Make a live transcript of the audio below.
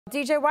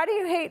DJ, why do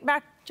you hate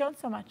Mac Jones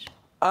so much?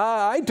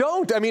 I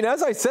don't. I mean,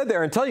 as I said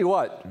there, and tell you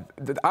what,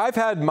 I've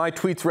had my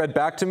tweets read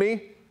back to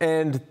me,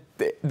 and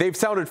they've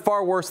sounded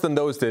far worse than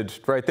those did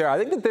right there. I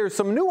think that there's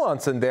some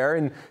nuance in there,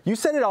 and you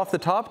said it off the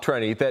top,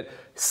 Trenni, that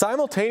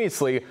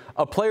simultaneously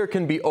a player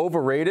can be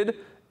overrated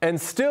and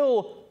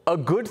still a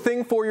good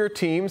thing for your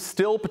team,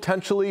 still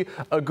potentially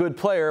a good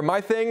player.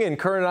 My thing, and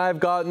Curran and I have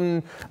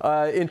gotten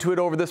into it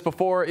over this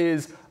before,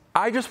 is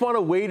I just want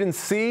to wait and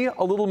see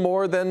a little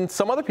more than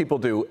some other people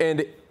do.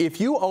 And if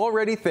you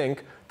already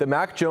think that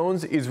Mac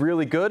Jones is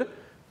really good,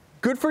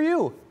 good for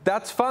you.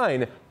 That's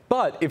fine.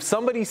 But if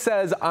somebody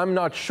says, I'm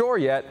not sure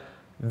yet,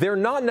 they're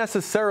not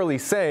necessarily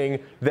saying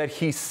that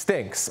he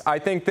stinks. I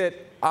think that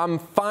I'm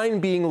fine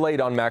being late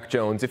on Mac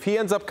Jones. If he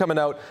ends up coming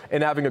out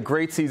and having a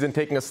great season,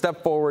 taking a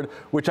step forward,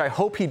 which I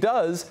hope he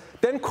does,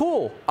 then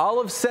cool. I'll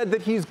have said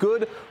that he's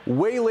good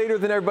way later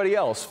than everybody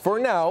else. For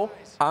now,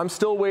 I'm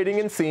still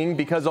waiting and seeing,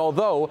 because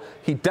although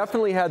he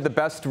definitely had the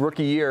best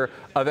rookie year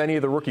of any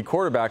of the rookie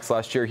quarterbacks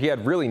last year, he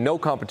had really no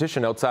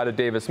competition outside of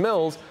Davis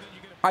Mills.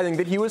 I think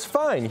that he was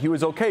fine. He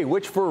was okay,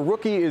 which for a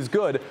rookie is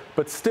good,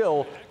 but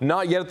still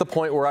not yet at the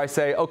point where I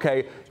say,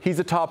 okay, he's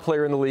a top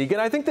player in the league.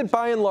 And I think that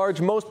by and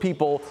large, most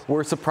people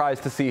were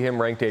surprised to see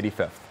him ranked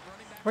 85th.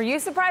 Were you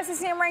surprised to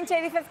see him ranked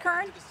 85th,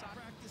 Curran?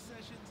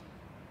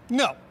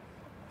 No.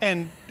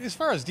 And as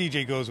far as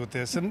DJ goes with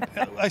this, and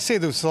I say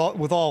this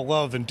with all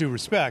love and due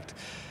respect,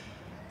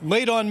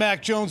 late on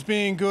Mac Jones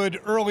being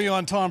good, early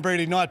on Tom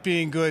Brady not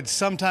being good,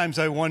 sometimes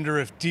I wonder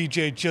if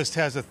DJ just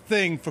has a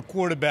thing for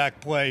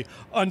quarterback play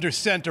under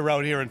center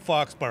out here in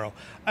Foxborough.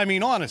 I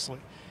mean, honestly,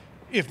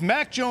 if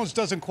Mac Jones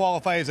doesn't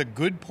qualify as a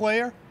good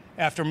player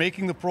after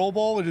making the Pro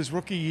Bowl in his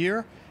rookie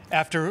year,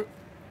 after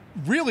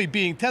really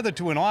being tethered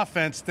to an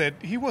offense that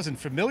he wasn't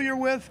familiar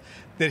with,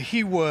 that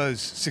he was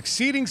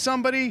succeeding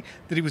somebody,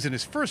 that he was in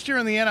his first year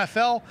in the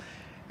NFL,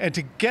 and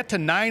to get to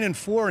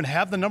 9-4 and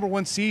have the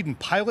 #1 seed and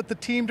pilot the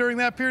team during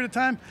that period of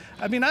time,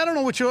 I mean, I don't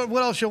know what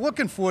else you're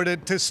looking for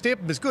to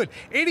stamp him as good.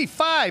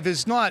 85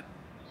 is not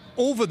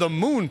over the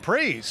moon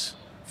praise,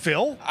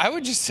 Phil. I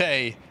would just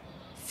say,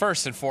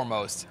 first and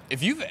foremost,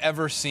 if you've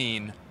ever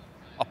seen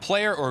a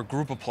player or a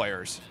group of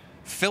players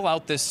fill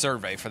out this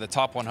survey for the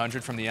top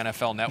 100 from the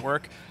NFL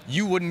Network,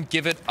 you wouldn't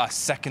give it a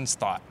second's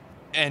thought.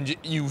 And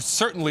you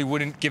certainly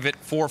wouldn't give it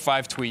 4 or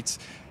 5 tweets.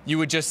 You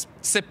would just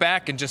sit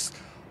back and just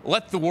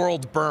let the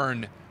world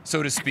burn,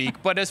 so to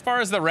speak. But as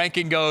far as the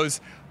ranking goes,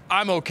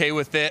 I'm okay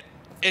with it.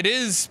 It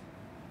is,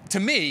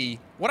 to me,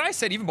 what I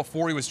said even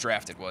before he was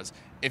drafted was,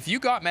 if you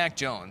got Mac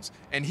Jones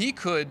and he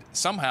could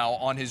somehow,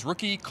 on his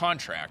rookie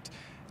contract,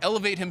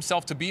 elevate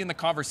himself to be in the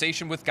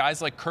conversation with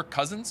guys like Kirk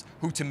Cousins,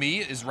 who to me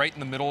is right in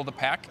the middle of the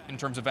pack in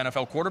terms of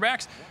NFL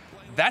quarterbacks,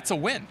 that's a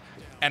win.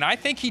 And I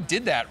think he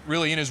did that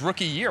really in his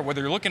rookie year,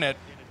 whether you're looking at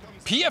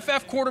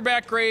PFF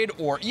quarterback grade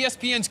or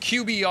ESPN's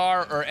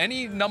QBR or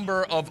any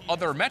number of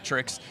other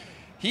metrics.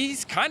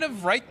 He's kind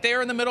of right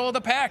there in the middle of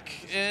the pack,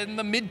 in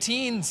the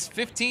mid-teens,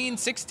 15,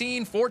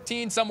 16,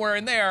 14, somewhere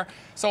in there.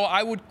 So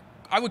I would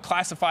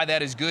classify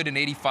that as good, and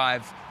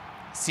 85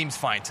 seems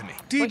fine to me.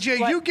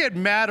 DJ, you get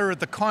madder at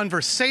the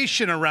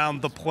conversation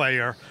around the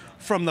player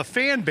from the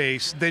fan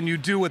base than you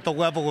do at the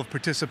level of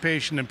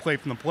participation and play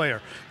from the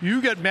player.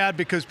 You get mad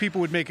because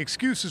people would make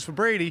excuses for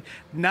Brady.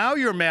 Now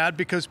you're mad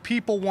because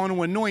people want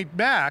to anoint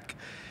Mac.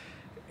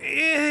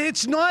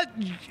 It's not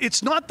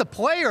the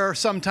player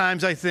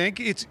sometimes, I think.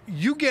 It's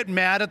you get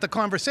mad at the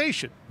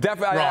conversation.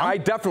 I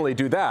definitely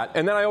do that.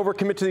 And then I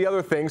overcommit to the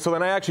other thing, so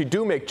then I actually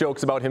do make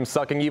jokes about him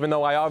sucking, even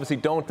though I obviously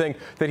don't think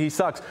that he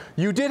sucks.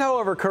 You did,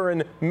 however,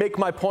 Curran, make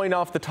my point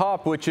off the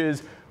top, which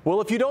is, well,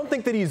 if you don't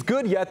think that he's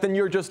good yet, then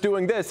you're just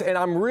doing this. And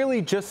I'm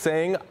really just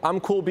saying I'm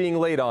cool being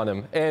late on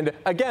him. And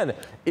again,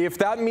 if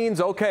that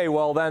means, okay,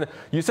 well, then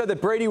you said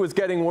that Brady was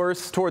getting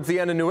worse towards the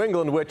end of New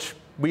England, which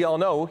we all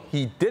know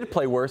he did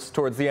play worse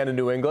towards the end of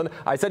New England.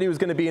 I said he was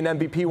going to be an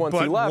MVP once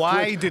he left.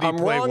 Why did he I'm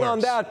play wrong worse? On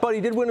that, but he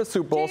did win a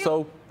Super Bowl,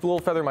 so a little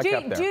feather in my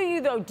cap there. Do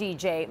you, though,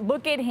 DJ,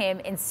 look at him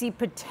and see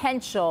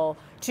potential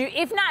to,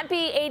 if not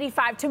be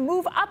 85, to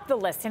move up the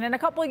list and in a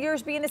couple of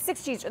years be in the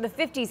 60s or the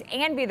 50s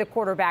and be the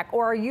quarterback?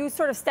 Or are you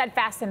sort of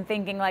steadfast in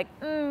thinking like,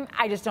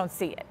 I just don't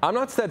see it? I'm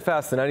not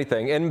steadfast in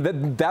anything,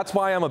 and that's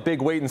why I'm a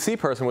big wait-and-see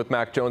person with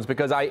Mac Jones,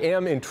 because I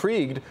am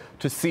intrigued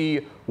to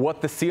see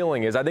what the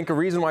ceiling is. I think a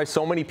reason why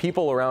so many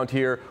people around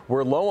here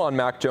were low on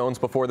Mac Jones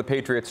before the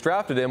Patriots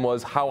drafted him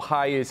was how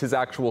high is his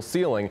actual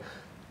ceiling.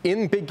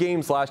 In big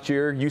games last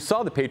year, you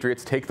saw the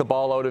Patriots take the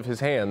ball out of his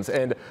hands,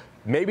 and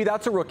maybe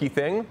that's a rookie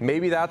thing.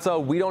 Maybe that's a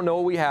we don't know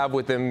what we have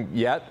with him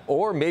yet.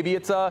 Or maybe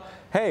it's a,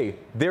 hey,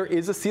 there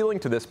is a ceiling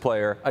to this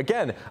player.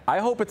 Again, I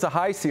hope it's a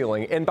high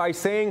ceiling. And by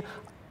saying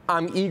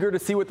I'm eager to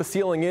see what the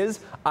ceiling is,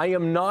 I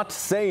am not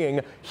saying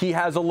he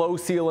has a low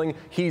ceiling,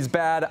 he's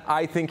bad,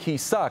 I think he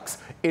sucks.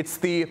 It's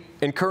the,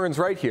 and Curran's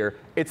right here,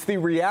 it's the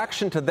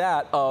reaction to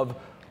that of,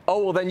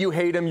 oh, well, then you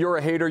hate him, you're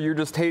a hater, you're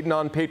just hating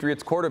on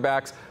Patriots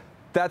quarterbacks.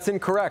 That's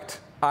incorrect.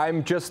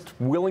 I'm just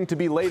willing to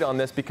be late on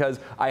this because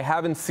I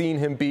haven't seen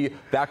him be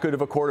that good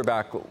of a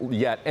quarterback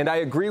yet. And I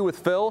agree with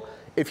Phil.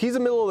 If he's a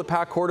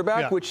middle-of-the-pack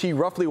quarterback, which he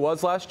roughly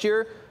was last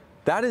year,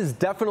 that is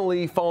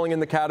definitely falling in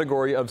the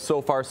category of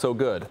so far so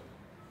good.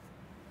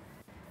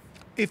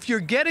 If you're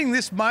getting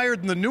this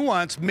mired in the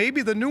nuance,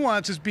 maybe the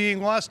nuance is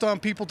being lost on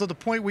people to the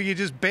point where you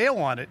just bail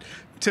on it.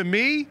 To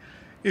me,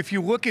 if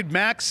you look at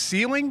Mac's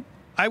ceiling,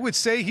 I would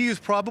say he is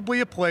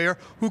probably a player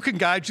who can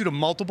guide you to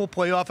multiple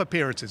playoff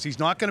appearances. He's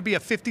not going to be a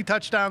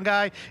 50-touchdown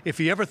guy. If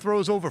he ever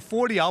throws over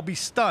 40, I'll be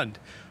stunned.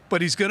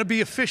 But he's going to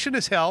be efficient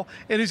as hell,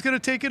 and he's going to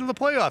take it to the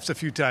playoffs a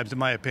few times, in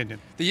my opinion.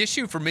 The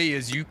issue for me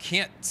is you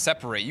can't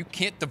separate, you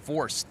can't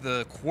divorce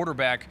the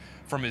quarterback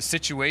from his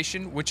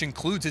situation, which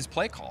includes his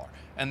play caller.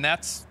 And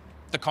that's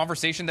the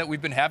conversation that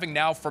we've been having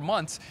now for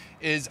months,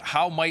 is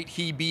how might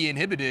he be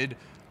inhibited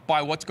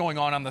by what's going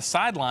on the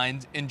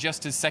sidelines in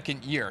just his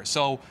second year.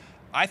 So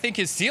I think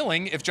his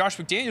ceiling, if Josh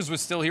McDaniels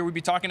was still here, we'd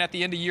be talking at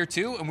the end of year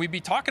 2, and we'd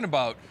be talking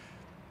about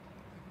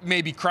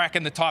maybe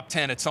cracking the top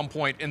 10 at some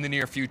point in the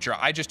near future.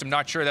 I just am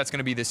not sure that's going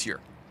to be this year.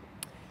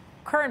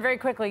 Curran, very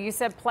quickly, you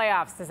said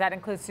playoffs. Does that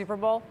include Super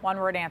Bowl?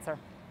 One-word answer.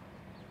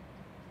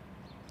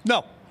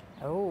 No.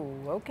 Oh,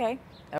 okay.